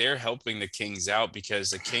 they're helping the Kings out because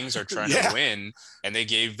the Kings are trying to Yeah, win and they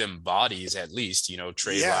gave them bodies at least,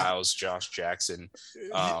 Trey yeah. Lyles, Josh Jackson.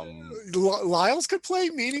 Um, Lyles could play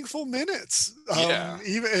meaningful minutes. yeah.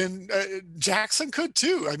 Even and Jackson could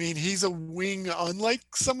too. I mean, he's a wing, unlike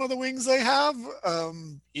some of the wings they have.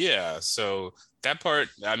 Yeah. So that part,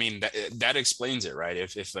 I mean, that explains it, right?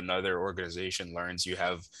 If another organization learns you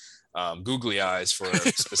have googly eyes for a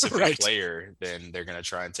specific Right, player, then they're going to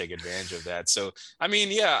try and take advantage of that. So, I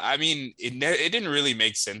mean, yeah, I mean, it didn't really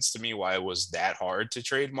make sense to me why it was that hard to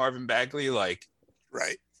trade Marvin Bagley. Like,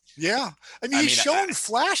 right. Yeah. I mean, I he's mean, shown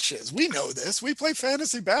flashes. We know this. We play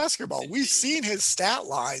fantasy basketball. We've seen his stat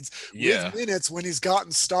lines yeah. with minutes when he's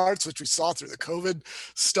gotten starts, which we saw through the COVID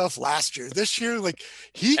stuff last year. This year, like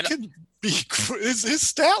he And can be, his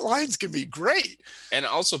stat lines can be great. and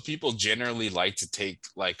also people generally like to take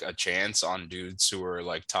like a chance on dudes who are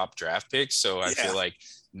like top draft picks. So I feel Yeah. like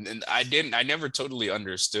I never totally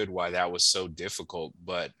understood why that was so difficult,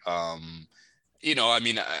 but I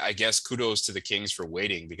mean, I guess kudos to the Kings for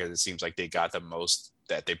waiting because it seems like they got the most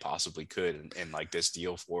that they possibly could in like this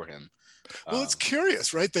deal for him. Well, it's Um,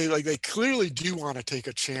 curious, right? They clearly do want to take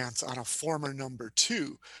a chance on a former number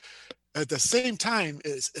two. At the same time,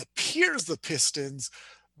 it appears the Pistons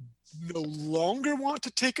no longer want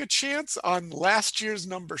to take a chance on last year's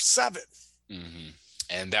number seven. mhm.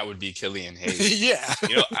 And that would be Killian Hayes. Yeah.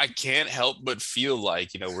 I can't help but feel like,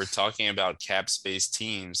 we're talking about cap space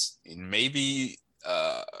teams. And maybe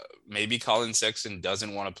Colin Sexton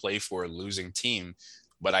doesn't want to play for a losing team,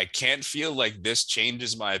 but I can't feel like this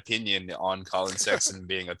changes my opinion on Colin Sexton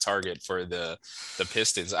being a target for the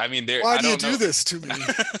Pistons. I mean, Why I do you don't do know. this to me?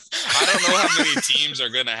 I don't know how many teams are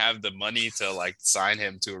going to have the money to like sign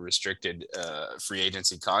him to a restricted free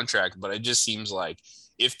agency contract, but it just seems like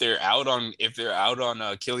if they're out on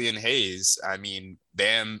Killian Hayes, I mean,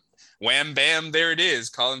 bam, wham, bam, there it is.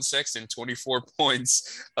 Colin Sexton, 24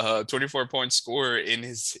 points, 24-point scorer in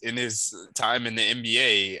his time in the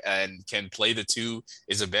NBA, and can play the two.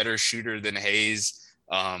 Is a better shooter than Hayes.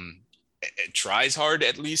 It tries hard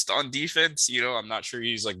at least on defense. I'm not sure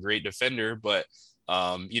he's like a great defender, but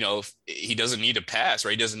he doesn't need to pass,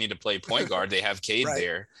 right? He doesn't need to play point guard. They have Cade Right.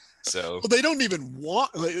 there. So Well, they don't even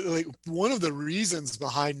want like one of the reasons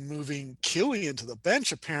behind moving Killian to the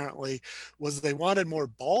bench apparently was they wanted more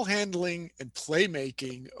ball handling and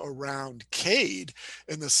playmaking around Cade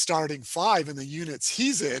in the starting five in the units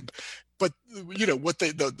he's in. But what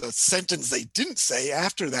the sentence they didn't say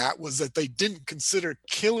after that was that they didn't consider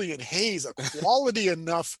Killian Hayes a quality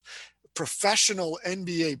enough professional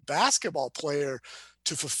NBA basketball player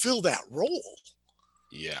to fulfill that role.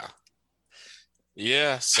 yeah.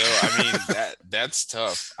 Yeah, so I mean that's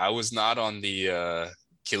tough. I was not on the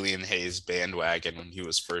Killian Hayes bandwagon when he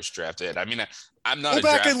was first drafted. I mean, I'm not Go a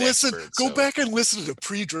back and draft listen. expert, Go so back and listen to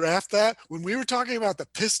pre-draft that. When we were talking about the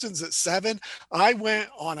Pistons at 7, I went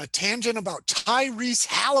on a tangent about Tyrese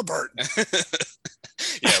Halliburton.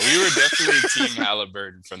 yeah, we were definitely Team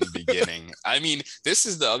Halliburton from the beginning. I mean, this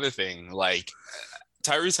is the other thing. Like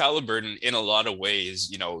Tyrese Halliburton, in a lot of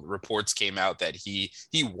ways, reports came out that he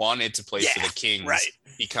wanted to play for Yeah, the Kings. right,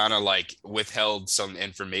 He kind of like withheld some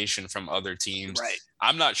information from other teams. right.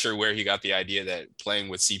 I'm not sure where he got the idea that playing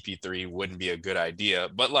with CP3 wouldn't be a good idea,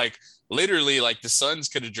 but like literally, like the Suns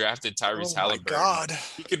could have drafted Tyrese Oh my Halliburton. God.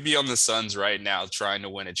 He could be on the Suns right now trying to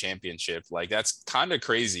win a championship. Like that's kind of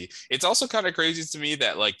crazy. It's also kind of crazy to me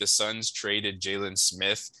that like the Suns traded Jalen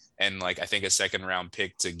Smith and like I think a second round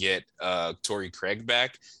pick to get Torrey Craig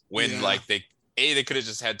back when Yeah. like they could have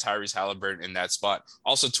just had Tyrese Halliburton in that spot.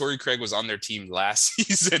 Also, Torrey Craig was on their team last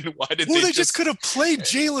season. Why did Well, they they just just could have played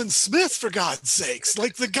Jalen Smith for God's sakes.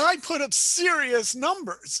 Like the guy put up serious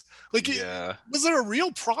numbers. Like, yeah. was there a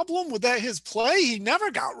real problem with that his play? He never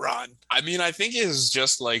got run. I mean, I think it's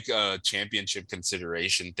just like a championship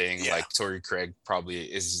consideration thing. Yeah, Like Torrey Craig probably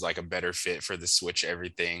is like a better fit for the switch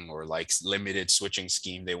everything or like limited switching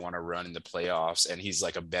scheme they want to run in the playoffs. And he's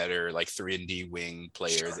like a better like 3-and-D wing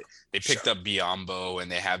player. sure, They picked sure. up Biombo and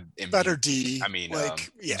they have Better I D. mean, Like,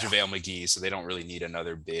 yeah, JaVale McGee, so they don't really need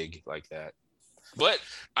another big like that. But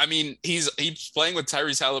I mean, he's playing with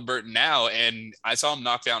Tyrese Halliburton now, and I saw him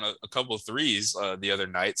knock down a couple of threes the other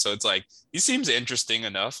night. So it's like he seems interesting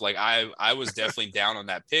enough. Like I was definitely down on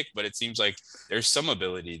that pick, but it seems like there's some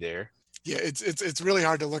ability there. yeah. It's really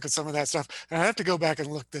hard to look at some of that stuff, and I have to go back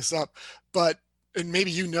and look this up. But and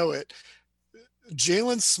maybe you know it.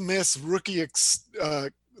 Jalen Smith's rookie.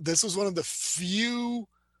 This was one of the few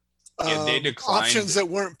Yeah, they declined. options that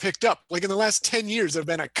weren't picked up. Like in the last 10 years, there have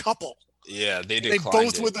been a couple. Yeah, they They declined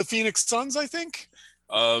both it. with the Phoenix Suns, I think.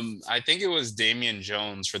 I think it was Damian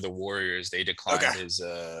Jones for the Warriors. They Okay. declined his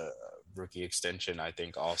rookie extension. I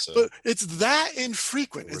think also But it's that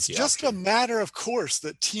infrequent. It's rookie just a option. matter of course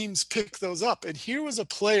that teams pick those up. And here was a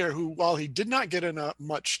player who, while he did not get enough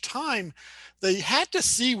much time, they had to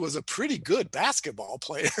see was a pretty good basketball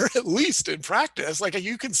player, at least in practice. Like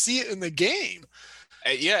you can see it in the game.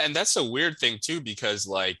 Yeah, and that's a weird thing too because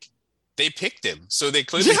like they picked him, so they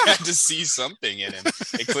clearly Yeah. had to see something in him.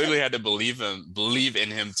 They clearly had to believe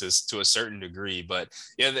in him to a certain degree. But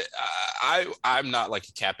yeah, I'm not like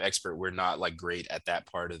a cap expert. We're not like great at that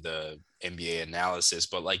part of the NBA analysis,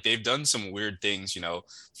 but like they've done some weird things,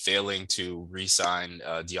 failing to re-sign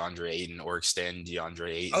DeAndre Ayton or extend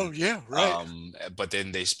DeAndre Oh, Ayton. yeah. Right. But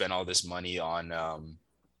then they spent all this money on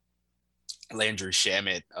Landry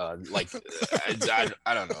Shamit,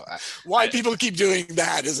 I don't know. Why I people keep doing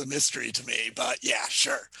that is a mystery to me. But yeah,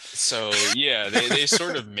 sure. so yeah, they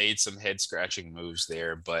sort of made some head scratching moves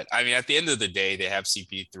there, but I mean, at the end of the day, they have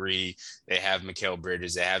CP3, they have Mikal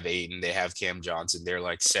Bridges, they have Aiton, they have Cam Johnson. They're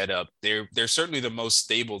like set up. They're certainly the most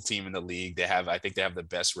stable team in the league. I think they have the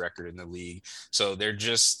best record in the league. So they're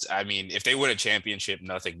just, I mean, if they win a championship,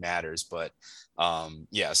 nothing matters. But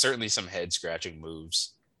yeah, certainly some head scratching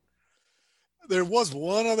moves. There was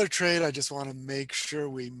one other trade I just want to make sure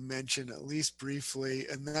we mention at least briefly,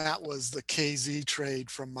 and that was the KZ trade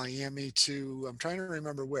from Miami to, I'm trying to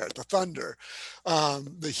remember where, the Thunder.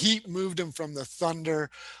 The Heat moved him from the Thunder.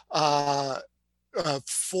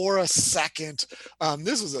 For a second.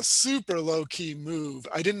 This was a super low key move.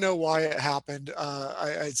 I didn't know why it happened.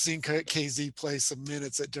 I'd seen KZ play some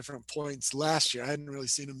minutes at different points last year. I hadn't really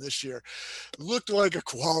seen him this year. Looked like a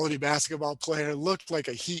quality basketball player, looked like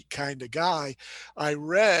a Heat kind of guy. I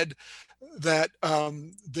read that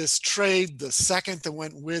this trade, the second that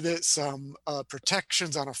went with it, some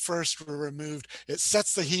protections on a first were removed. It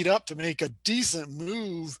sets the Heat up to make a decent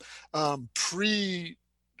move pre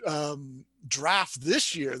draft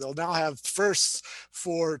this year. They'll now have firsts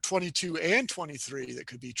for 22 and 23 that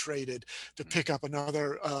could be traded to pick up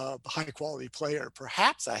another high quality player.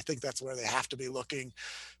 Perhaps I think that's where they have to be looking.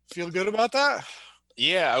 Feel good about that?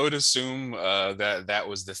 Yeah, I would assume that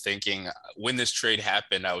was the thinking when this trade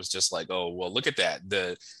happened. I was just like, oh well, look at that.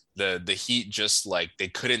 The Heat just like they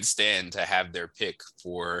couldn't stand to have their pick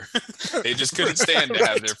for they just couldn't stand to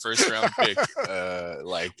have Right. their first round pick.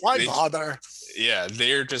 Like Why they bother? yeah,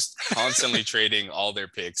 they're just constantly trading all their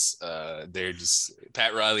picks. They're just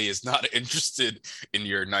Pat Riley is not interested in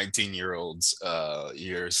your 19-year-olds,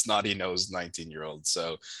 your snotty nosed 19-year-olds.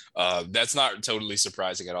 So that's not totally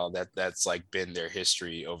surprising at all. That's like been their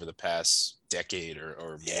history over the past decade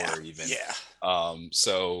or Yeah, more even. yeah.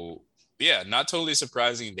 So yeah, not totally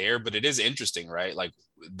surprising there, but it is interesting, right? Like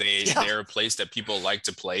Yeah, they're a place that people like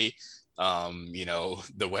to play.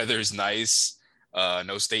 The weather's nice,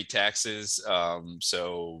 no state taxes.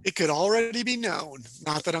 So it could already be known.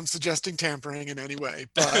 Not that I'm suggesting tampering in any way,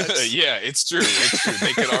 but yeah, it's true. It's true.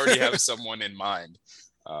 They could already have someone in mind.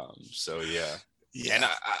 So yeah. And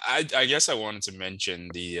yeah, I guess I wanted to mention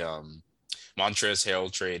the Montrezl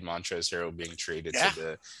Harrell trade. Montrezl Harrell being traded yeah,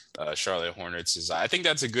 to the Charlotte Hornets is, I think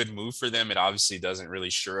that's a good move for them. It obviously doesn't really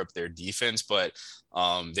shore up their defense, but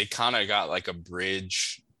they kind of got like a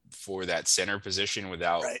bridge for that center position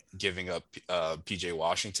without right. giving up PJ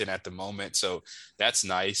Washington at the moment. So that's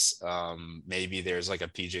nice. Maybe there's like a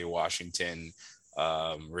PJ Washington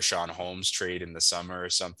Rashawn Holmes trade in the summer or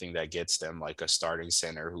something that gets them like a starting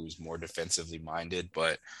center who's more defensively minded.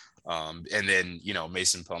 But and then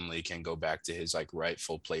Mason Plumlee can go back to his like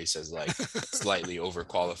rightful place as like slightly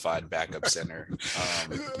overqualified backup center.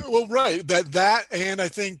 Well, right. That and I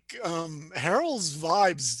think Harrell's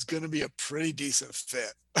vibes is going to be a pretty decent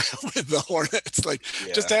fit with the Hornets. Like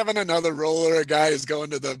Yeah, just having another roller, a guy who's going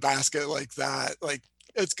to the basket like that, like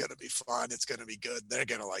it's going to be fun. It's going to be good. They're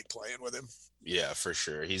going to like playing with him. yeah, for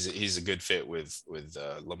sure. He's a good fit with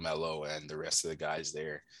LaMelo and the rest of the guys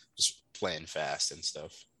there, just playing fast and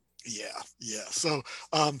stuff. Yeah, yeah. So,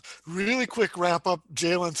 really quick wrap up.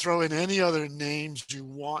 Jalen, throw in any other names you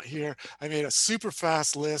want here. I made a super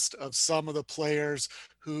fast list of some of the players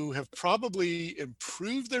who have probably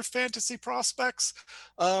improved their fantasy prospects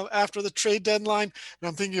after the trade deadline. And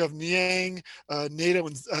I'm thinking of Niang, Nato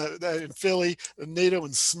in Philly, Nato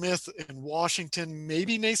and Smith in Washington,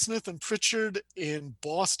 maybe Naismith and Pritchard in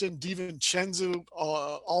Boston. DiVincenzo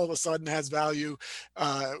all of a sudden has value,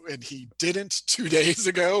 and he didn't 2 days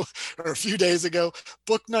ago or a few days ago.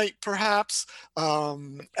 Book Night, perhaps.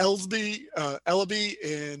 Ellaby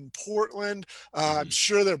in Portland. I'm Mhm.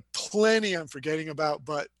 sure there are plenty I'm forgetting about,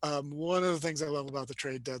 but one of the things I love about the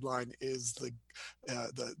trade deadline is the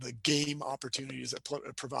game opportunities it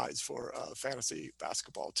provides for fantasy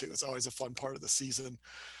basketball too. It's always a fun part of the season.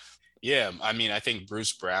 Yeah, I mean, I think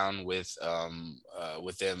Bruce Brown with Yeah,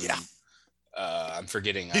 them. I'm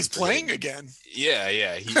forgetting. I'm he's playing forgetting. again. Yeah,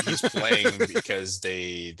 yeah, he's playing because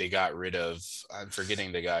they got rid of. I'm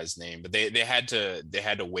forgetting the guy's name, but they had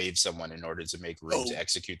to waive someone in order to make room to Oh,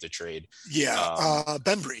 execute the trade. yeah, Um,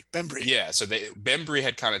 Bembry. yeah, so Bembry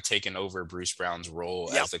had kind of taken over Bruce Brown's role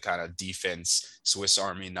Yep. as the kind of defense Swiss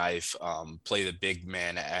Army knife, play the big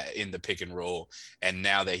man in the pick and roll. And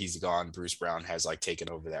now that he's gone, Bruce Brown has like taken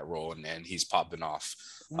over that role and he's popping off.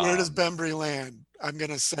 Where does Um, Bembry land? I'm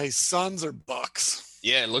gonna say Suns or Bucks.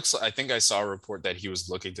 Yeah, it looks. I think I saw a report that he was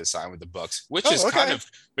looking to sign with the Bucks, Oh, okay.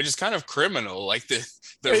 which is kind of criminal. Like the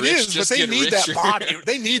It rich is, but just they get need that richer. body.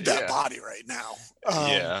 They need that Yeah, body right now.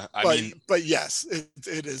 yeah. I But mean, yes,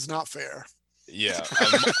 it is not fair. yeah.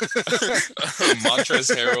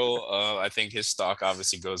 Montrezl Harrell, I think his stock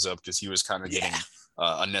obviously goes up because he was kind of Yeah, getting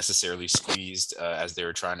unnecessarily squeezed as they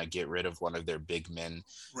were trying to get rid of one of their big men.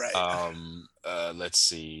 right. Let's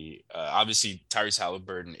see. Obviously, Tyrese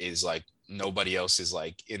Halliburton is like nobody else is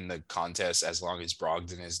like in the contest as long as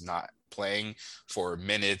Brogdon is not playing for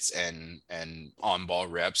minutes and on ball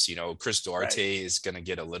reps. Chris Right. Duarte is going to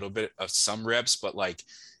get a little bit of some reps, but like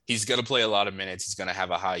he's going to play a lot of minutes. He's going to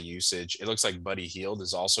have a high usage. It looks like Buddy Hield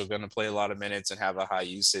is also going to play a lot of minutes and have a high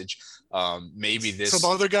usage. Maybe Some this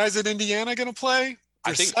other guys in Indiana going to play.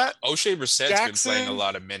 I think Brissett, O'Shea Brissett's been playing a Jackson.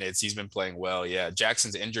 lot of minutes. He's been playing well. Yeah.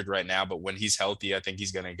 Jackson's injured right now, but when he's healthy, I think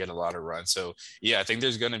he's going to get a lot of runs. So, yeah, I think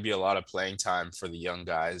there's going to be a lot of playing time for the young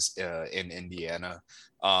guys in Indiana.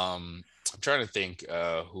 I'm trying to think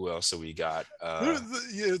who else we got.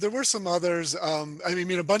 There were some others. I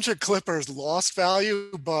mean, a bunch of Clippers lost value,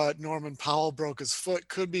 but Norman Powell broke his foot,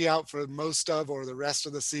 could be out for most of or the rest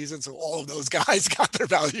of the season. So all of those guys got their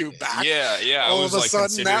value back. Yeah, yeah. I All of was a like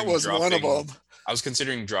sudden, that considering was one of dropping. them. I was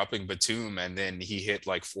considering dropping Batum, and then he hit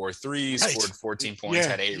like 4 threes, Right. scored 14 points, Yeah.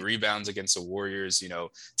 had 8 rebounds against the Warriors.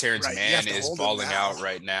 Terrence Right. You have Mann to is hold him balling now. out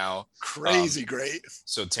right now. Crazy Um, great.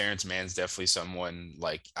 so Terrence Mann's definitely someone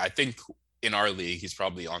like I think in our league he's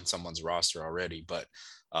probably on someone's roster already. But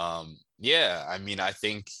yeah, I mean I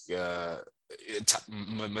think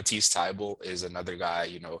Matisse Thybulle is another guy.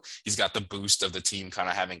 He's got the boost of the team kind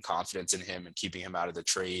of having confidence in him and keeping him out of the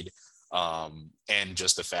trade. And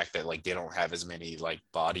just the fact that like they don't have as many like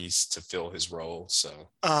bodies to fill his role. So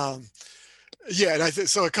Um, yeah, and I think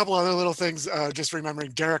so. A couple other little things. Just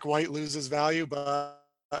remembering, Derek White loses value, but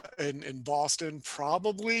in Boston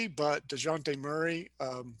probably, but Dejounte Murray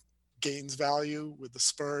gains value with the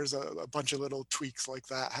Spurs. A bunch of little tweaks like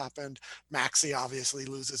that happened. Maxey obviously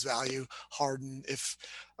loses value. Harden, if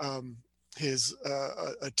his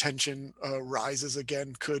attention rises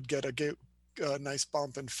again, could get a nice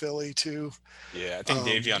bump in Philly too. Yeah, I think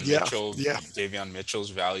Yeah, yeah, Davion Mitchell's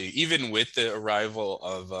value, even with the arrival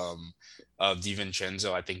of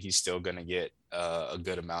DiVincenzo, I think he's still going to get a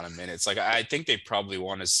good amount of minutes. Like I think they probably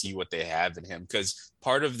want to see what they have in him, because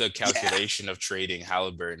part of the yeah, calculation of trading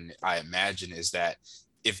Halliburton, I imagine, is that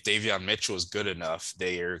if Davion Mitchell is good enough,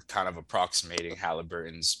 they are kind of approximating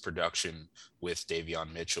Halliburton's production with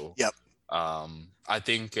Davion Mitchell. yep. I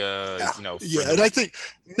think Yeah, you know, for yeah, and the I think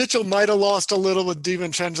Mitchell might have lost a little with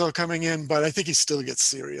DiVincenzo coming in, but I think he still gets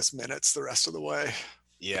serious minutes the rest of the way.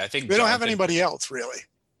 yeah, I think They don't have Jonathan, anybody else really.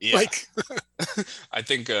 yeah, Like, I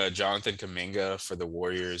think Jonathan Kuminga for the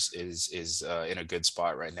Warriors is in a good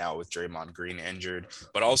spot right now with Draymond Green injured,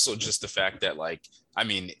 but also just the fact that, like, I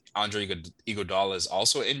mean, Andre Iguodala is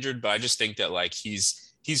also injured, but I just think that, like,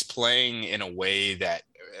 he's playing in a way that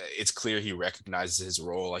it's clear he recognizes his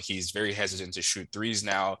role. Like, he's very hesitant to shoot threes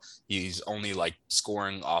now. He's only like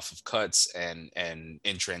scoring off of cuts and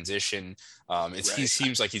in transition. He right.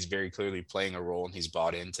 seems like he's very clearly playing a role, and he's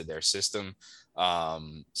bought into their system.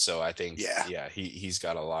 So I think, Yeah. yeah, he's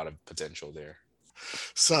got a lot of potential there.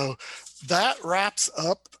 So that wraps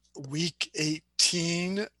up week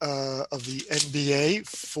 18 of the NBA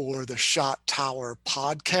for the Shot Tower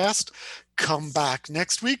podcast. Come back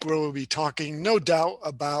next week where we'll be talking, no doubt,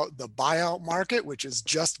 about the buyout market, which is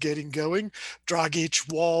just getting going.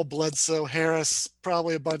 Dragic, Wall, Bledsoe, Harris,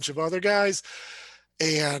 probably a bunch of other guys.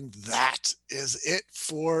 And that is it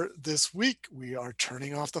for this week. We are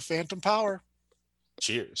turning off the Phantom Power.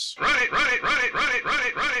 Cheers. Run it, run it, run it, run it, run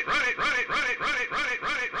it, run it, run it, run it, run it, run it, run it.